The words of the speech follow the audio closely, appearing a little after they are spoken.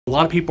A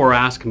lot of people are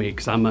asking me,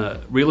 because I'm a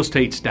real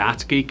estate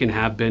stats geek and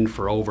have been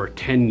for over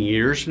 10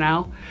 years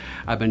now.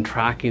 I've been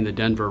tracking the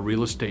Denver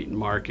real estate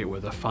market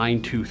with a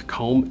fine-tooth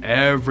comb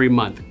every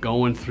month,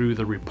 going through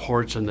the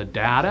reports and the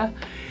data.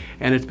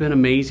 And it's been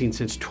amazing.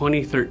 Since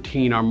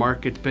 2013, our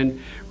market's been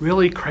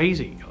really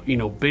crazy. You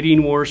know,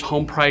 bidding wars,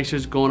 home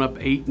prices going up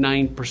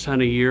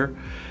 8–9% a year.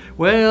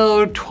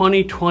 Well,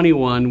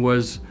 2021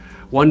 was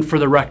one for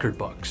the record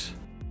books.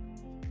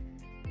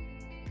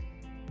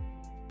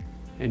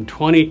 In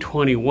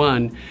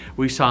 2021,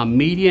 we saw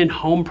median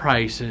home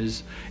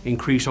prices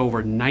increase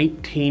over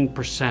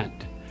 19%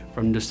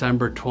 from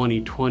December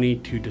 2020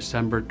 to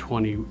December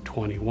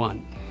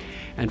 2021.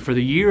 And for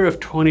the year of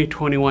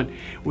 2021,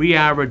 we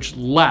averaged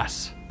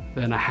less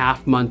than a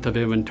half month of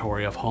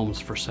inventory of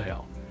homes for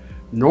sale.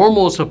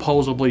 Normal is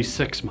supposedly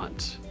 6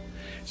 months.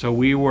 So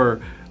we were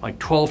like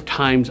 12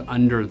 times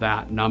under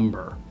that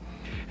number.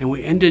 And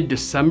we ended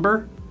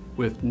December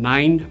with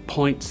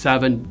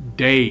 9.7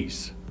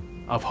 days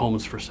of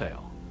homes for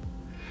sale.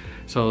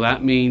 So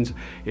that means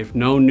if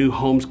no new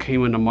homes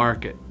came in the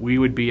market, we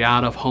would be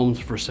out of homes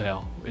for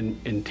sale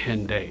in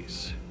 10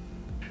 days.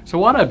 So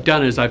what I've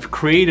done is I've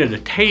created a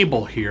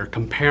table here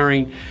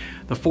comparing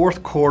the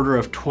fourth quarter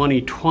of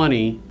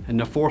 2020 and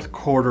the fourth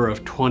quarter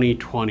of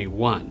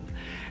 2021.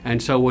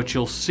 And so what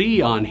you'll see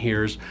on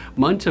here is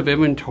months of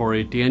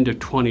inventory at the end of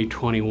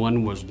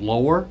 2021 was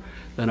lower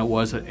than it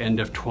was at the end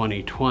of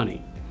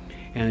 2020.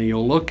 And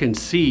you'll look and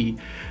see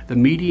the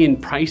median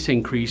price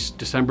increase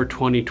December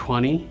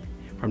 2020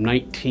 from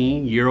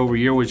 19 year over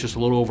year was just a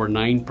little over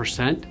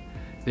 9%.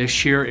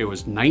 This year it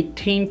was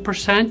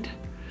 19%.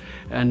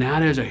 And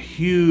that is a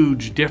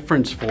huge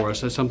difference for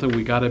us. That's something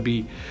we gotta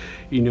be,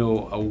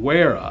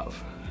 aware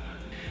of.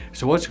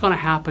 So what's gonna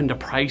happen to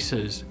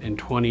prices in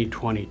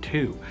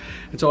 2022?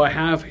 And so I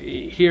have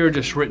here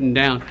just written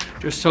down,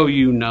 just so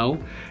you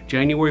know,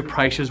 January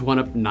prices went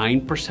up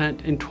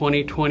 9% in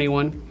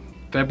 2021.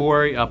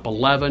 February up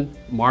 11,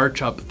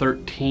 March up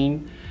 13,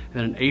 and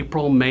then in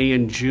April, May,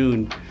 and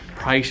June,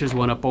 prices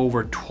went up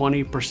over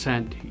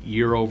 20%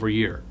 year over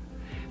year.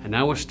 And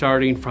that was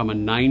starting from a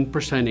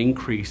 9%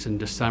 increase in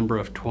December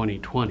of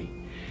 2020.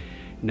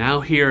 Now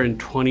here in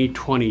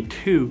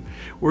 2022,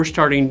 we're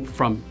starting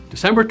from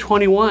December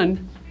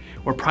 21,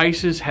 where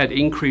prices had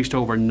increased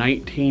over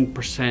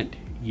 19%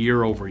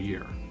 year over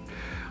year.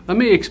 Let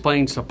me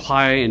explain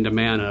supply and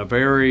demand in a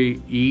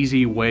very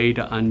easy way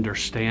to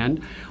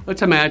understand.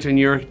 Let's imagine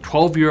you're a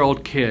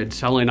 12-year-old kid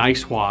selling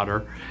ice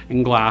water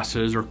in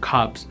glasses or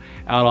cups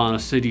out on a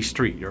city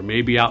street or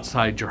maybe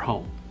outside your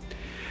home.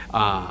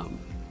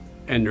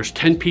 And there's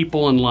 10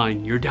 people in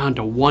line. You're down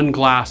to one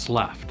glass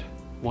left,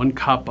 one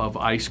cup of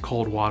ice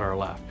cold water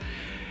left.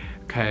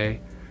 Okay,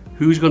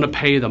 who's gonna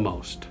pay the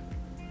most?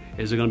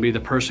 Is it gonna be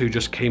the person who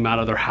just came out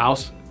of their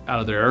house,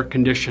 out of their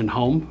air-conditioned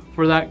home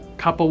for that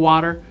cup of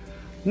water?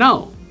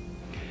 No,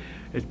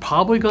 it's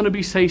probably going to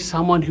be, say,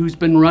 someone who's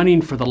been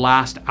running for the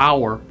last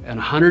hour in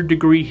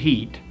 100-degree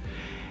heat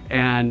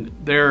and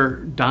they're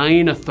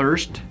dying of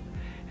thirst,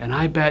 and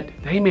I bet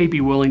they may be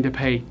willing to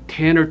pay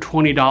 $10 or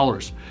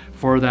 $20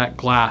 for that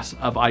glass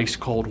of ice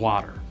cold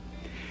water.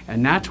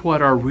 And that's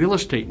what our real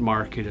estate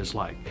market is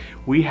like.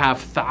 We have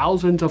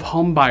thousands of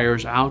home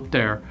buyers out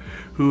there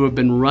who have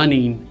been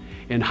running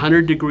in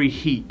 100-degree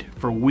heat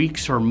for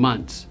weeks or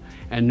months,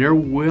 and they're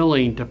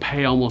willing to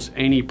pay almost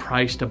any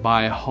price to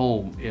buy a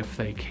home if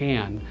they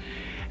can.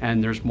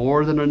 And there's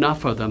more than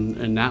enough of them,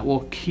 and that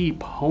will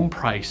keep home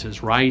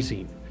prices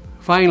rising.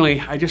 Finally,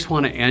 I just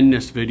want to end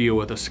this video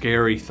with a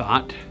scary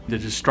thought. The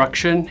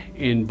destruction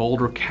in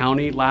Boulder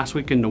County last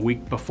week and the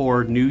week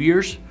before New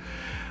Year's,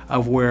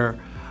 of where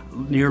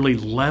nearly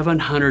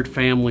 1,100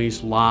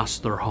 families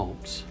lost their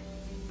homes.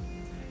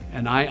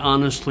 And I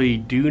honestly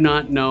do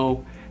not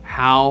know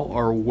how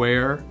or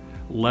where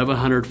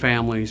 1,100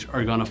 families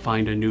are going to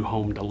find a new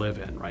home to live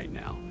in right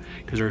now,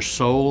 because there's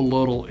so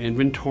little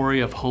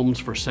inventory of homes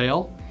for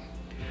sale.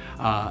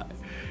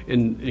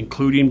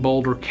 Including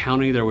Boulder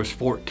County, there was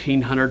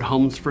 1,400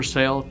 homes for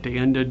sale at the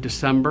end of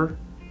December.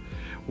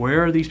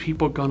 Where are these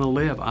people going to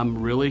live?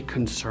 I'm really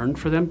concerned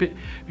for them,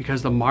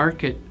 because the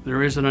market,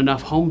 there isn't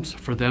enough homes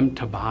for them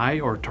to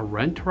buy or to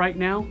rent right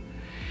now.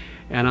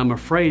 And I'm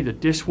afraid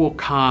that this will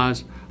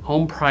cause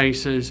home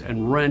prices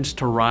and rents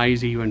to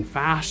rise even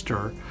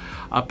faster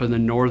up in the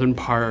northern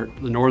part,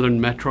 the northern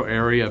metro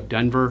area of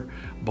Denver,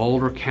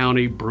 Boulder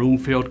County,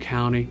 Broomfield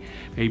County,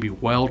 maybe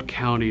Weld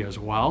County as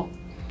well.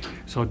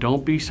 So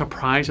don't be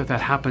surprised if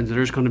that happens.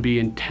 There's going to be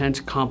intense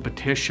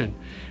competition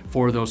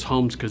for those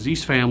homes, because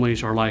these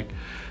families are like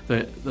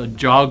the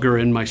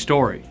jogger in my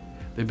story.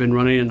 They've been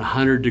running in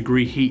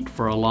 100-degree heat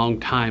for a long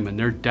time, and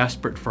they're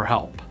desperate for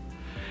help.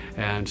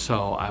 And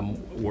so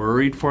I'm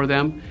worried for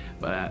them,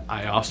 but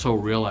I also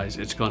realize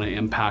it's going to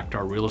impact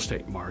our real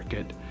estate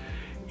market,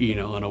 in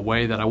a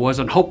way that I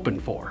wasn't hoping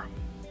for.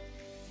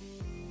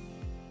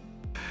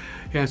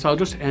 Yeah, so I'll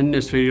just end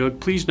this video.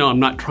 Please know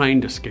I'm not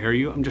trying to scare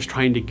you. I'm just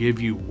trying to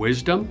give you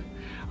wisdom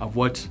of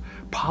what's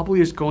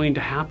probably is going to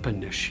happen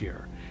this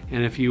year.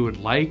 And if you would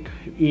like,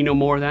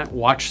 more of that,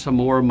 watch some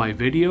more of my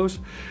videos,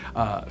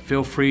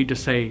 feel free to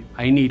say,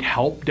 I need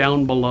help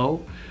down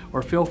below,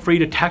 or feel free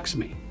to text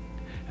me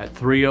at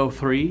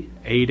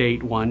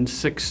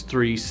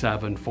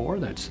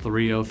 303-881-6374. That's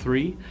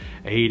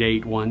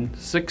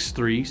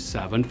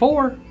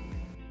 303-881-6374.